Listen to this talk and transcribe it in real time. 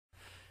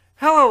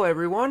Hello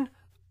everyone,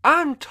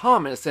 I'm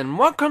Thomas and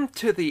welcome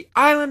to the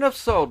island of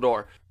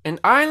Sodor, an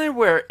island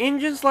where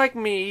engines like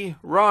me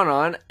run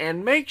on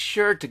and make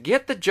sure to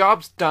get the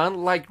jobs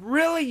done like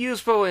really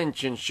useful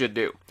engines should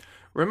do.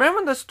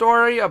 Remember the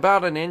story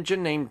about an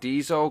engine named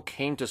Diesel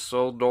came to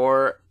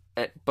Sodor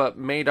but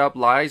made up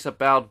lies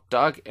about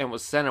Duck and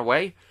was sent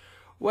away?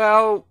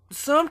 Well,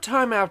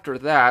 sometime after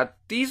that,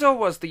 Diesel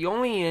was the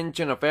only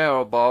engine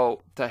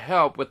available to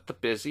help with the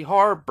busy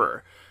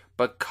harbor,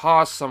 but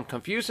caused some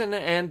confusion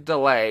and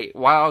delay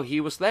while he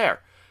was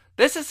there.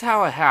 This is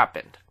how it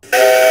happened.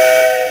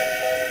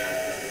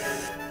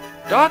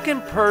 Doc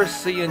and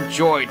Percy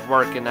enjoyed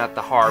working at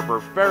the harbor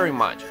very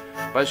much,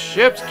 but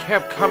ships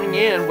kept coming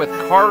in with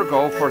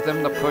cargo for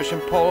them to push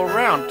and pull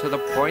around to the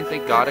point they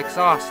got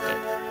exhausted.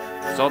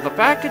 So the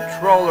Fat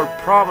Controller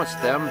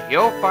promised them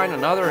he'll find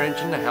another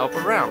engine to help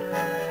around.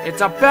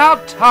 "It's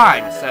about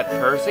time," said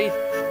Percy.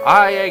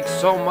 "I ache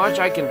so much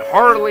I can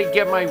hardly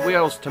get my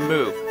wheels to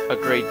move,"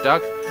 agreed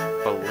Duck.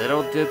 But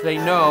little did they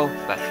know,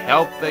 the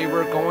help they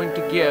were going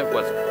to get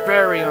was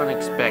very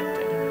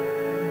unexpected.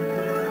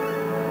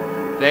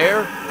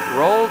 There,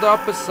 rolled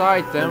up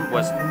beside them,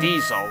 was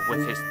Diesel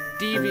with his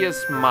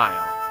devious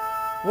smile.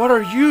 "What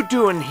are you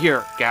doing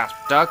here?"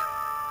 gasped Duck.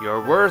 "Your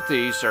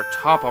worthy Sir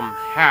Topham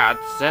Hatt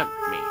sent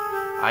me.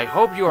 I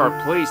hope you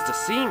are pleased to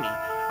see me.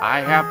 I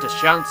have to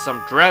shunt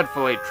some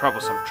dreadfully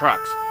troublesome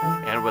trucks."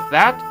 And with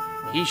that,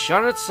 he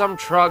shunted some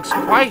trucks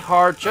quite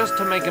hard just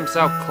to make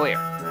himself clear.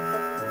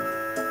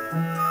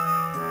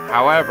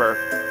 However,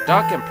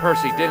 Duck and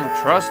Percy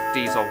didn't trust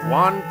Diesel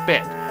one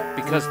bit,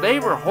 because they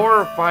were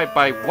horrified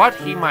by what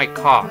he might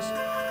cause.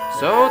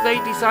 So they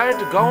decided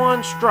to go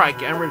on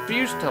strike and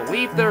refused to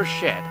leave their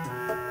shed.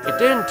 It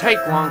didn't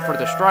take long for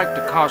the strike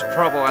to cause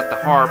trouble at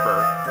the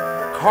harbor.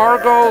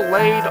 Cargo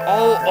laid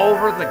all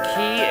over the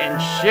quay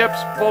and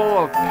ships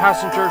full of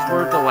passengers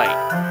were delayed.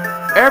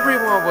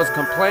 Everyone was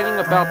complaining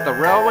about the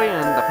railway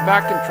and the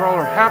Fat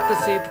Controller had to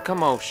see the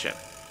commotion.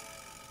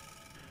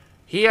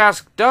 He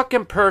asked Duck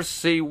and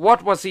Percy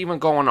what was even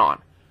going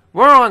on.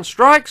 "We're on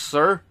strike,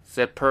 sir,"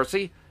 said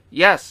Percy.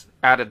 "Yes,"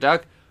 added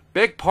Duck.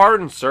 "Big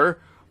pardon, sir,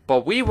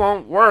 but we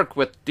won't work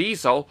with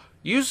Diesel.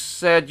 You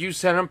said you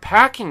sent him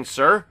packing,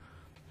 sir."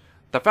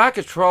 The Fat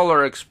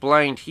Controller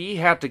explained he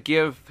had to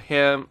give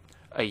him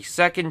a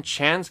second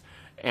chance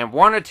and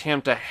wanted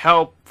him to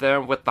help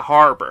them with the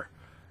harbor.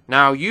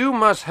 "Now you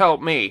must help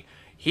me.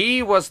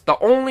 He was the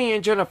only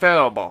engine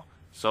available."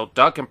 So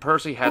Duck and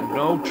Percy had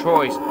no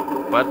choice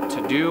but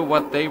to do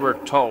what they were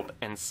told,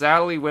 and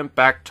sadly went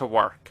back to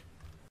work.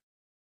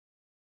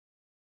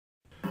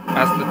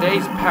 As the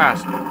days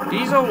passed,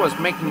 Diesel was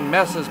making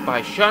messes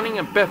by shunting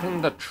and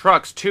biffing the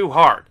trucks too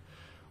hard.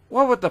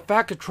 "What would the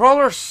Fat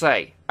Controller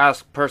say?"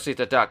 asked Percy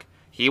to Duck.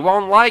 "He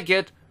won't like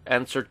it,"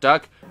 answered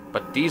Duck,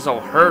 but Diesel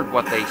heard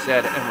what they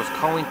said and was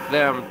calling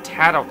them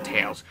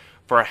tattletales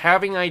for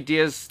having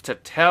ideas to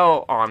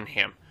tell on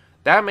him.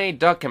 That made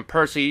Duck and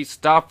Percy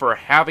stop for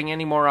having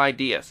any more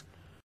ideas.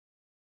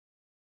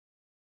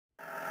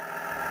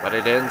 But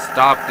it didn't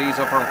stop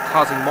Diesel from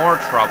causing more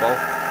trouble.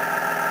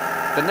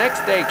 The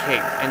next day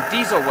came, and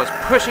Diesel was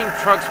pushing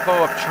trucks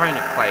full of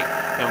china clay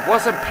and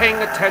wasn't paying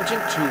attention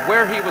to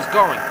where he was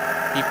going.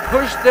 He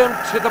pushed them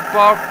to the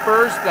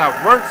buffers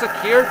that weren't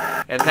secured,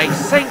 and they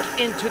sank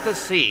into the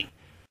sea.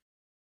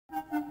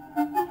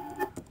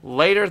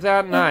 Later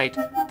that night,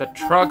 the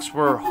trucks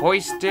were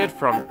hoisted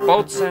from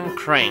boats and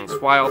cranes,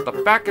 while the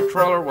Fat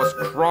Controller was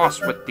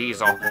cross with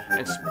Diesel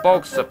and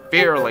spoke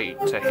severely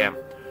to him.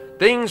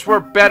 "Things were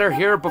better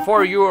here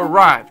before you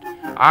arrived.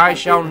 I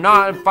shall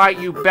not invite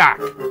you back."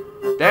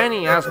 Then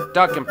he asked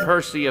Duck and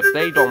Percy if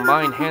they don't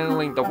mind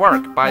handling the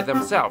work by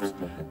themselves.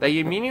 They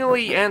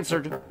immediately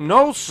answered,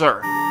 "No,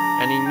 sir,"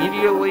 and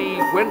immediately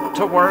went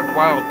to work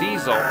while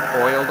Diesel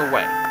oiled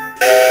away.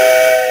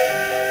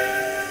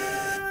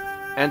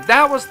 And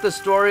that was the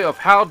story of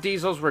how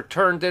Diesel's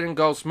return didn't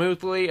go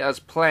smoothly as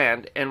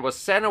planned and was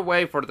sent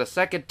away for the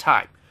second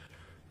time.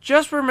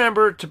 Just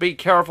remember to be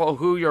careful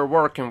who you're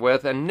working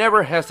with and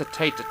never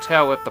hesitate to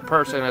tell if the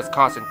person is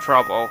causing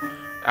trouble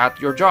at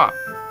your job.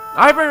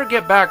 I better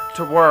get back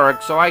to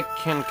work so I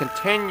can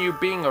continue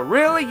being a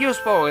really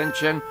useful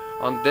engine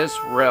on this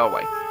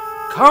railway.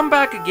 Come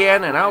back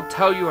again and I'll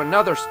tell you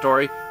another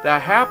story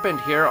that happened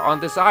here on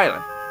this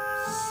island.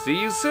 See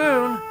you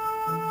soon!